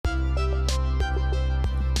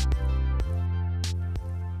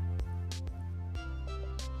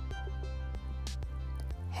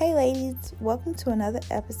Hey ladies, welcome to another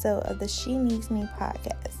episode of the She Needs Me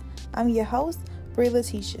podcast. I'm your host, Brie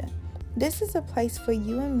Letitia. This is a place for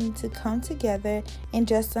you and me to come together and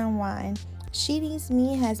just unwind. She Needs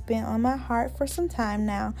Me has been on my heart for some time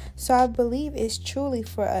now, so I believe it's truly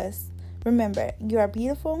for us. Remember, you are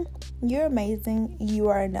beautiful, you're amazing, you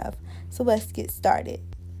are enough. So let's get started.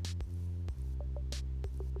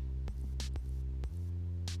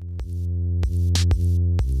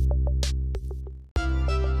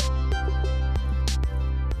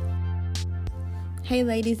 Hey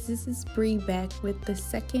ladies, this is Bree back with the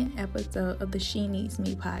second episode of the She Needs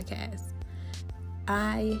Me podcast.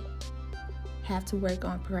 I have to work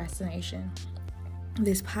on procrastination.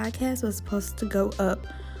 This podcast was supposed to go up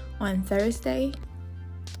on Thursday.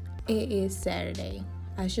 It is Saturday.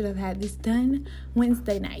 I should have had this done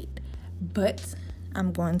Wednesday night, but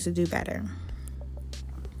I'm going to do better.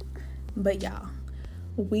 But y'all,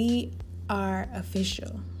 we are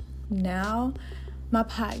official. Now, my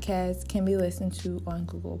podcast can be listened to on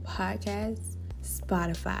Google Podcasts,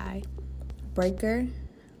 Spotify, Breaker,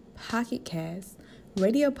 Pocket Cast,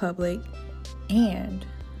 Radio Public, and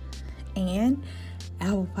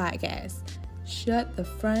Apple Podcasts. Shut the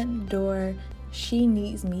front door. She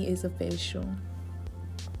Needs Me is official.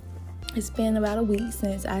 It's been about a week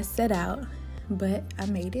since I set out, but I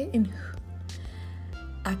made it, and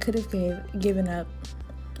I could have given up.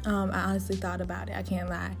 I honestly thought about it. I can't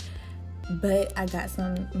lie. But I got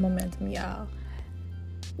some momentum, y'all.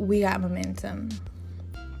 We got momentum.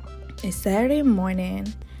 It's Saturday morning.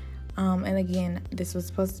 And again, this was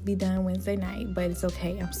supposed to be done Wednesday night, but it's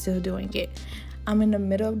okay. I'm still doing it. I'm in the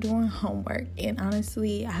middle of doing homework. And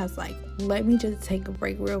honestly, I was like, let me just take a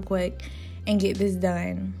break real quick and get this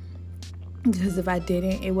done. Because if I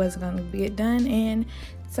didn't, it wasn't going to get done. And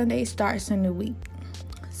Sunday starts a new week.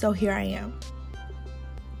 So here I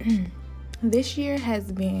am. This year has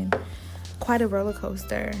been quite a roller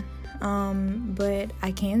coaster, but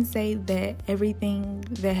I can say that everything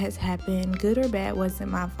that has happened, good or bad, wasn't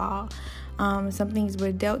my fault. Some things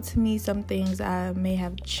were dealt to me, some things I may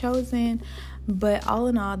have chosen, but all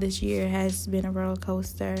in all, this year has been a roller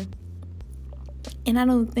coaster. And I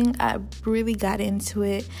don't think I really got into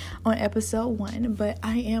it on episode 1, but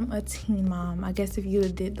I am a teen mom. I guess if you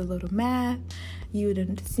did the little math, you would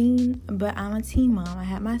have seen, but I'm a teen mom. I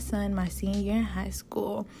had my son my senior year in high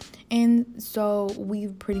school, and so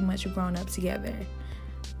we've pretty much grown up together.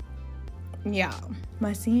 Yeah,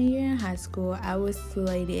 my senior year in high school, I was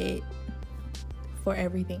slated for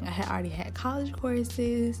everything. I had already had college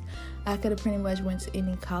courses. I could have pretty much went to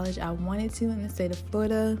any college I wanted to in the state of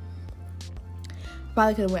Florida.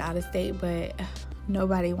 Probably could have went out of state, but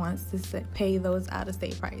nobody wants to pay those out of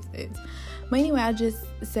state prices. But anyway, I just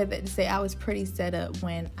said that to say I was pretty set up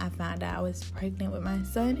when I found out I was pregnant with my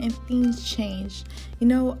son, and things changed. You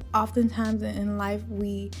know, oftentimes in life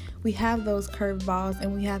we have those curveballs,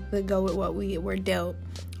 and we have to go with what we were dealt,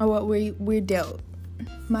 or what we're dealt.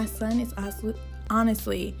 My son is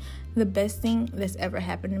honestly the best thing that's ever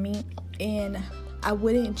happened to me, and I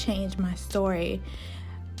wouldn't change my story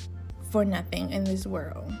for nothing in this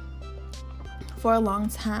world. For a long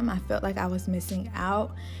time, I felt like I was missing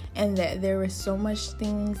out, and that there were so much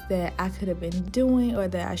things that I could have been doing or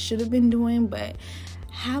that I should have been doing. But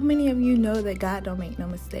how many of you know that God don't make no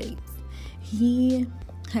mistakes? He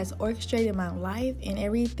has orchestrated my life, and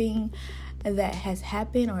everything that has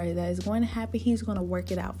happened or that is going to happen, He's going to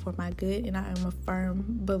work it out for my good, and I am a firm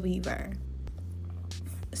believer.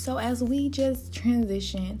 So as we just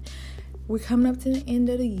transition, we're coming up to the end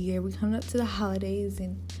of the year, we're coming up to the holidays,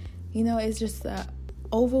 and you know, it's just an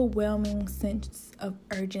overwhelming sense of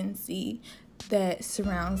urgency that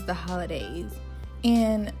surrounds the holidays.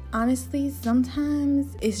 And honestly,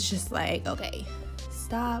 sometimes it's just like, okay,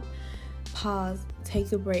 stop, pause,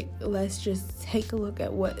 take a break. Let's just take a look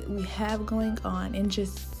at what we have going on and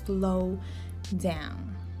just slow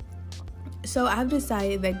down. So I've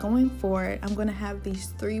decided that going forward, I'm going to have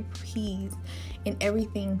these 3 P's in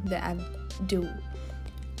everything that I do.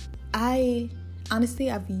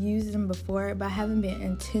 Honestly, I've used them before, but I haven't been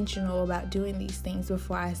intentional about doing these things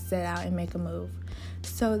before I set out and make a move.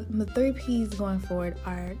 So the 3 P's going forward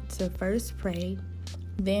are to first pray,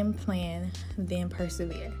 then plan, then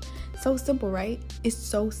persevere. So simple, right? It's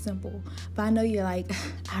so simple. But I know you're like,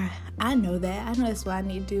 I know that. I know that's what I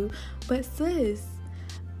need to do. But sis,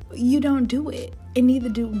 you don't do it, and neither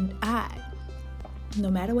do I.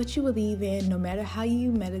 No matter what you believe in, no matter how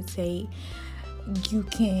you meditate, you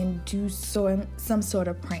can do some sort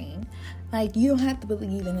of praying. Like, you don't have to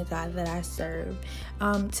believe in the God that I serve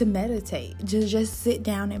to meditate. Just sit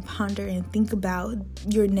down and ponder and think about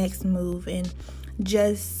your next move, and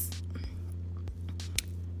just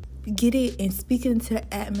get it and speak it into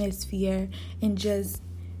the atmosphere and just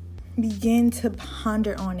begin to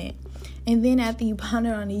ponder on it. And then after you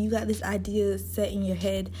ponder on it, you got this idea set in your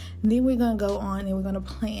head. And then we're going to go on and we're going to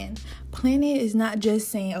plan. Planning is not just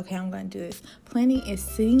saying, okay, I'm going to do this. Planning is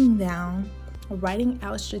sitting down, writing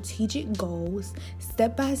out strategic goals,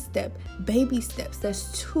 step by step, baby steps.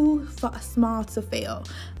 That's too small to fail.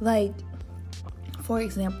 Like, for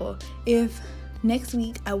example, if next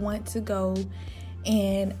week I want to go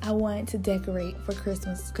and I want to decorate for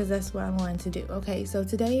Christmas because that's what I'm going to do. Okay, so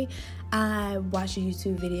today I watch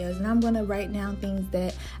YouTube videos and I'm going to write down things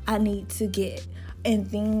that I need to get and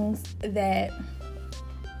things that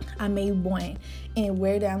I may want and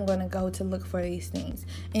where that I'm going to go to look for these things.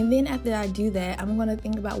 And then after I do that, I'm going to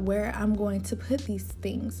think about where I'm going to put these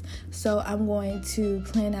things. So I'm going to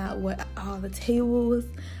plan out what all the tables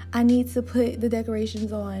I need to put the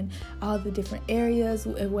decorations on, all the different areas,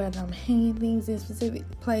 whether I'm hanging things in a specific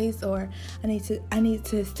place or I need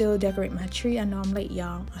to still decorate my tree. I know I'm late,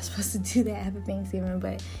 y'all. I'm supposed to do that after Thanksgiving,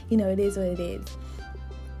 but it is what it is.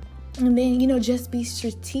 And then, just be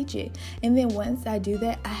strategic. And then once I do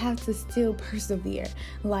that, I have to still persevere.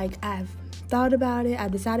 Like, I've thought about it.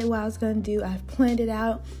 I've decided what I was going to do. I've planned it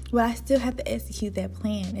out. But I still have to execute that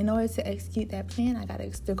plan. In order to execute that plan, I got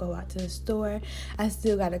to still go out to the store. I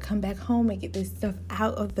still got to come back home and get this stuff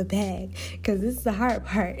out of the bag. Because this is the hard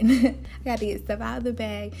part. I got to get stuff out of the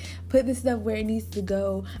bag. Put the stuff where it needs to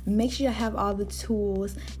go. Make sure I have all the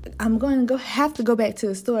tools. I'm going to have to go back to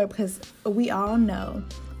the store because we all know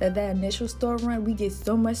that initial store run, we get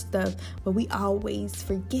so much stuff, but we always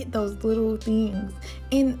forget those little things.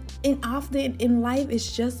 And often in life,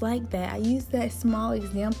 it's just like that. I use that small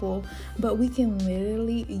example, but we can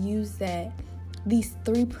literally use these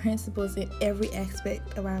 3 principles in every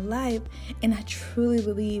aspect of our life. And I truly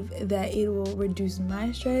believe that it will reduce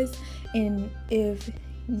my stress. And if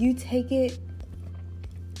you take it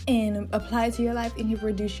and apply it to your life, it can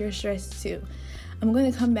reduce your stress too. I'm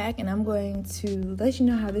going to come back and I'm going to let you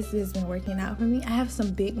know how this has been working out for me. I have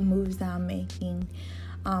some big moves that I'm making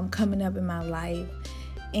coming up in my life.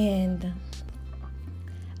 And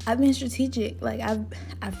I've been strategic. Like,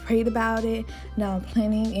 I've prayed about it. Now I'm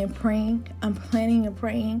planning and praying. I'm planning and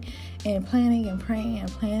praying and planning and praying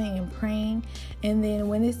and planning and praying. And then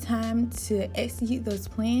when it's time to execute those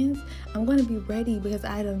plans, I'm going to be ready because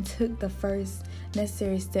I done took the first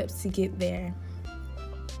necessary steps to get there.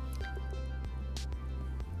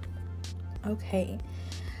 Okay,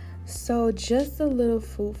 so just a little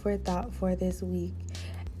food for thought for this week.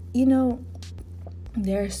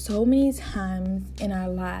 There are so many times in our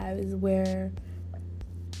lives where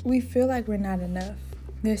we feel like we're not enough.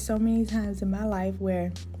 There's so many times in my life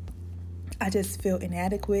where I just feel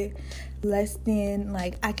inadequate, less than,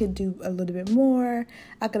 like I could do a little bit more,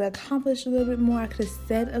 I could accomplish a little bit more, I could have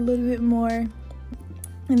said a little bit more.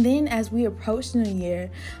 And then as we approach the new year,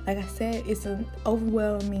 like I said, it's an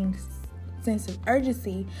overwhelming sense of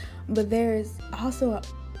urgency, but there's also an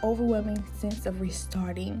overwhelming sense of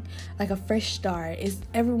restarting, like a fresh start.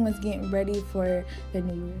 Everyone's getting ready for the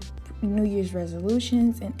New Year's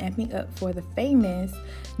resolutions and amping up for the famous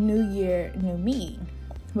New Year, New Me.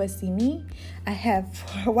 But see me, I have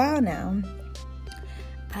for a while now,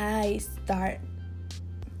 I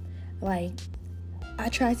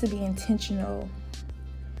try to be intentional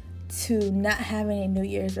to not have any New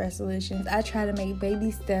Year's resolutions. I try to make baby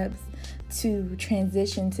steps to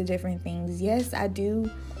transition to different things. Yes, I do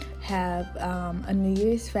have a New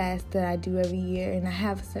Year's fast that I do every year, and I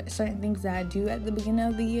have certain things that I do at the beginning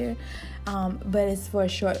of the year, but it's for a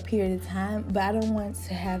short period of time. But I don't want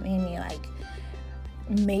to have any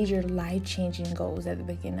major life-changing goals at the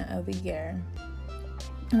beginning of the year.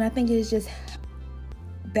 And I think it's just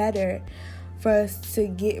better for us to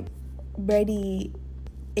get ready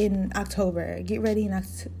in October, get ready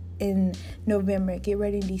in November, get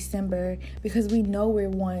ready in December, because we know we're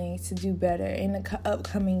wanting to do better in the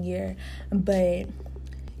upcoming year. But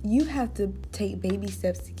you have to take baby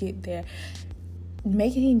steps to get there.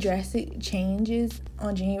 Making drastic changes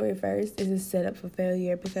on January 1st is a setup for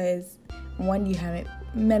failure because 1, you haven't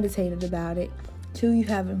meditated about it. 2, you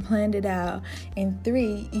haven't planned it out. And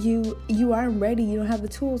 3, you aren't ready. You don't have the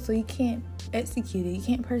tools, so you can't execute it. You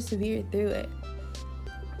can't persevere through it.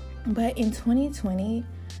 But in 2020,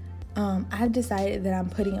 I've decided that I'm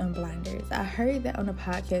putting on blinders. I heard that on a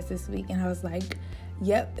podcast this week, and I was like,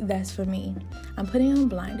 yep, that's for me. I'm putting on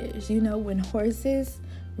blinders. When horses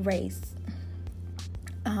race,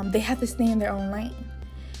 they have to stay in their own lane.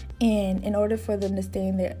 And in order for them to stay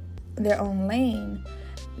in their own lane,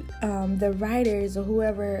 the riders or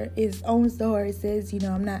whoever owns the horses, you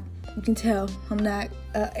can tell I'm not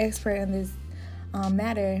an expert on this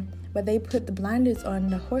matter, but they put the blinders on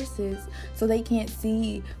the horses so they can't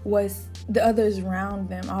see what's the others around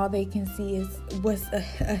them. All they can see is what's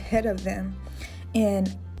ahead of them.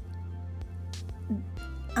 And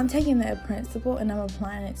I'm taking that principle and I'm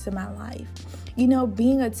applying it to my life.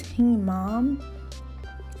 Being a teen mom,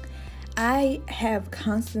 I have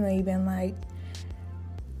constantly been like,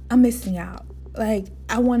 I'm missing out. Like,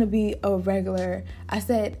 I want to be a regular. I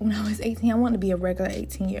said when I was 18, I want to be a regular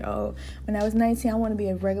 18-year-old. When I was 19, I want to be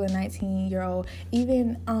a regular 19-year-old.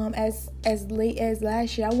 Even as late as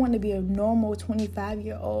last year, I want to be a normal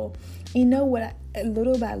 25-year-old. You know what?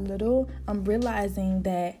 Little by little, I'm realizing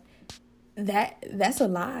that's a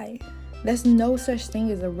lie. There's no such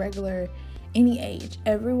thing as a regular any age.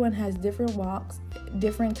 Everyone has different walks,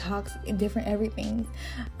 different talks, and different everything.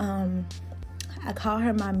 I call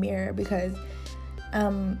her my mirror because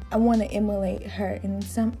I want to emulate her in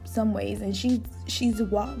some ways, and she's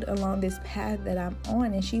walked along this path that I'm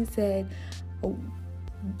on. And she said,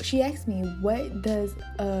 she asked me, what does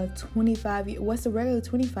what's a regular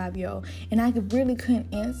 25-year-old? And I really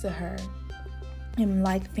couldn't answer her. And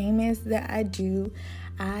like famous that I do,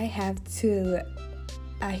 I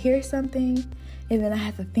hear something and then I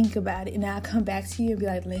have to think about it, and I'll come back to you and be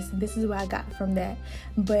like, listen, this is what I got from that.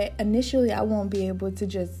 But initially I won't be able to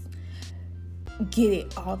just get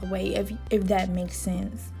it all the way, if that makes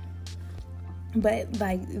sense. But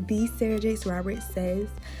like the Sarah Jakes Roberts says,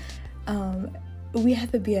 we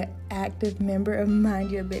have to be an active member of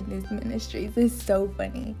Mind Your Business Ministries. It's so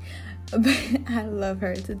funny, but I love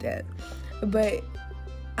her to death. But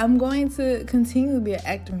I'm going to continue to be an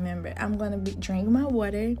active member. I'm going to drink my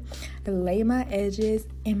water, lay my edges,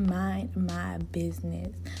 and mind my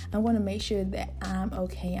business. I want to make sure that I'm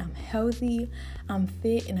okay, I'm healthy, I'm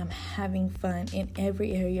fit, and I'm having fun in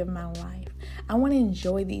every area of my life. I want to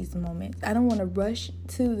enjoy these moments. I don't want to rush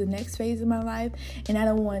to the next phase of my life, and I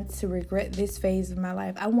don't want to regret this phase of my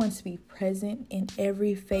life. I want to be present in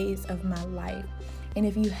every phase of my life. And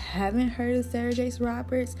if you haven't heard of Sarah Jakes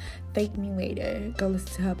Roberts, thank me later. Go listen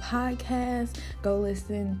to her podcast. Go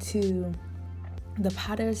listen to the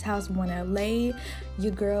Potter's House 1 LA.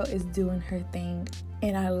 Your girl is doing her thing,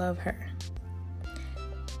 and I love her.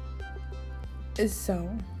 So,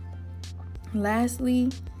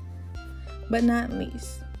 lastly, but not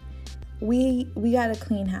least, we got a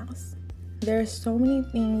clean house. There are so many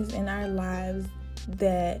things in our lives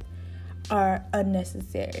that are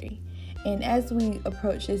unnecessary. And as we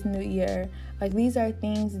approach this new year, like, these are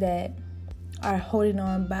things that are holding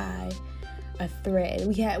on by a thread.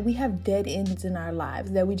 We have dead ends in our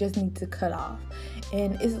lives that we just need to cut off.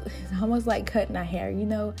 And it's almost like cutting our hair.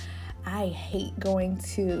 I hate going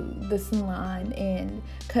to the salon and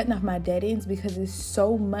cutting off my dead ends because it's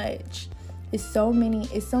so much. It's so many.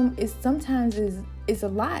 Sometimes it's a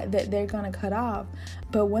lot that they're gonna cut off.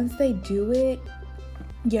 But once they do it,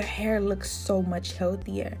 your hair looks so much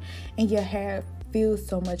healthier, and your hair feels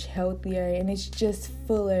so much healthier, and it's just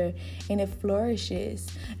fuller, and it flourishes.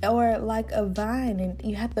 Or like a vine, and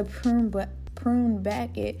you have to prune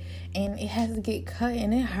back it, and it has to get cut,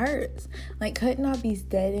 and it hurts. Like, cutting off these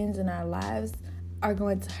dead ends in our lives are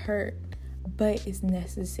going to hurt, but it's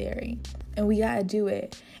necessary, and we gotta do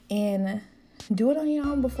it. And do it on your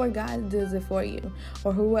own before God does it for you,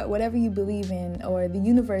 or whatever you believe in, or the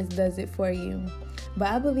universe does it for you. But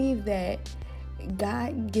I believe that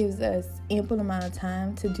God gives us ample amount of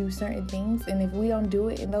time to do certain things, and if we don't do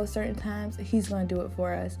it in those certain times, He's going to do it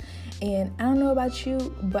for us. And I don't know about you,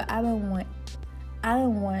 but I don't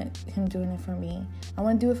want Him doing it for me. I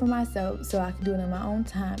want to do it for myself, so I can do it in my own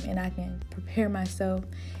time, and I can prepare myself,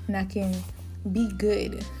 and I can be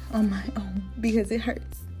good on my own, because it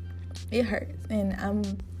hurts. It hurts, and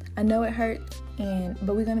I know it hurts,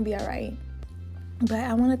 but we're gonna be all right. But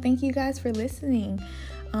I want to thank you guys for listening.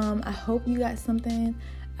 I hope you got something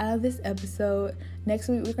out of this episode. Next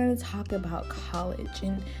week, we're going to talk about college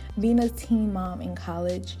and being a teen mom in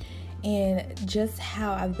college, and just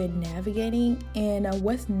how I've been navigating, and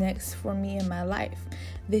what's next for me in my life.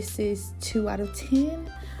 This is 2 out of 10.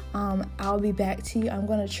 I'll be back to you. I'm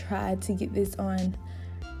going to try to get this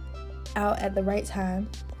out at the right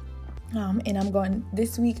time. And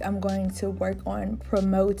this week, I'm going to work on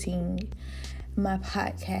promoting my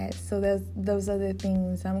podcast. So those are the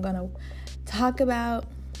things I'm gonna talk about: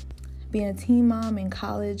 being a teen mom in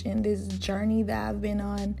college and this journey that I've been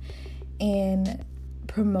on, and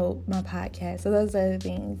promote my podcast. So those are the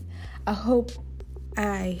things. I hope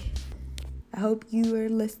you are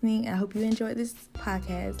listening. I hope you enjoyed this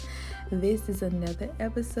podcast. This is another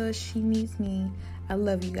episode, She Needs Me. I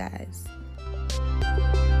love you guys.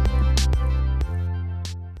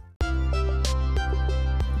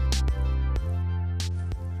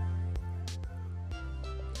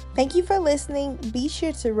 Thank you for listening. Be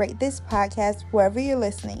sure to rate this podcast wherever you're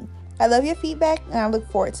listening. I love your feedback and I look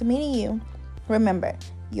forward to meeting you. Remember,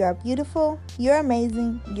 you are beautiful, you're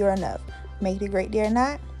amazing, you're enough. Make it a great day or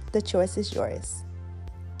not, the choice is yours.